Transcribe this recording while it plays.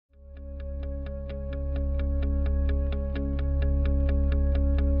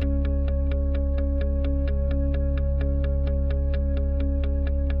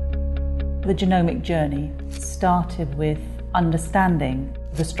The genomic journey started with understanding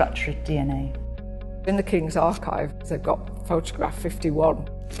the structure of DNA. In the King's Archive, they've got photograph 51,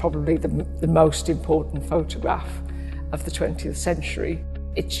 probably the most important photograph of the 20th century.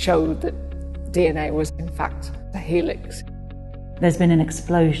 It showed that DNA was in fact a helix. There's been an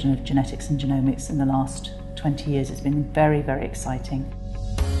explosion of genetics and genomics in the last 20 years. It's been very, very exciting.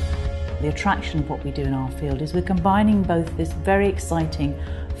 The attraction of what we do in our field is we're combining both this very exciting,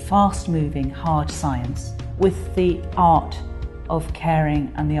 fast-moving, hard science with the art of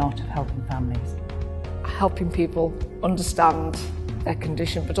caring and the art of helping families. Helping people understand their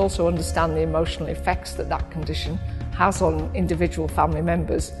condition, but also understand the emotional effects that that condition has on individual family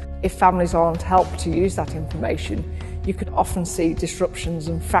members. If families aren't helped to use that information, you could often see disruptions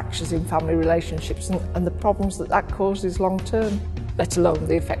and fractures in family relationships and the problems that that causes long term, let alone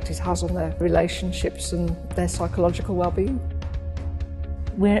the effect it has on their relationships and their psychological well-being.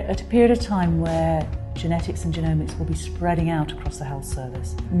 We're at a period of time where genetics and genomics will be spreading out across the health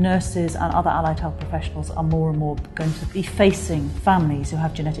service. Nurses and other allied health professionals are more and more going to be facing families who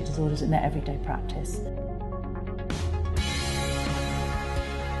have genetic disorders in their everyday practice.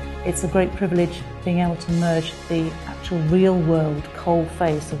 It's a great privilege being able to merge the actual real world cold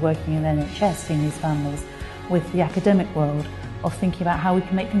face of working in NHS, seeing these families, with the academic world of thinking about how we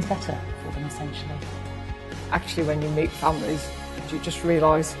can make things better for them essentially. Actually, when you meet families, you just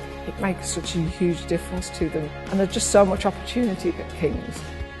realise it makes such a huge difference to them, and there's just so much opportunity at King's.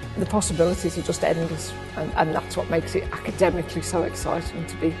 The possibilities are just endless, and that's what makes it academically so exciting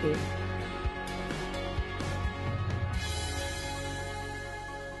to be here.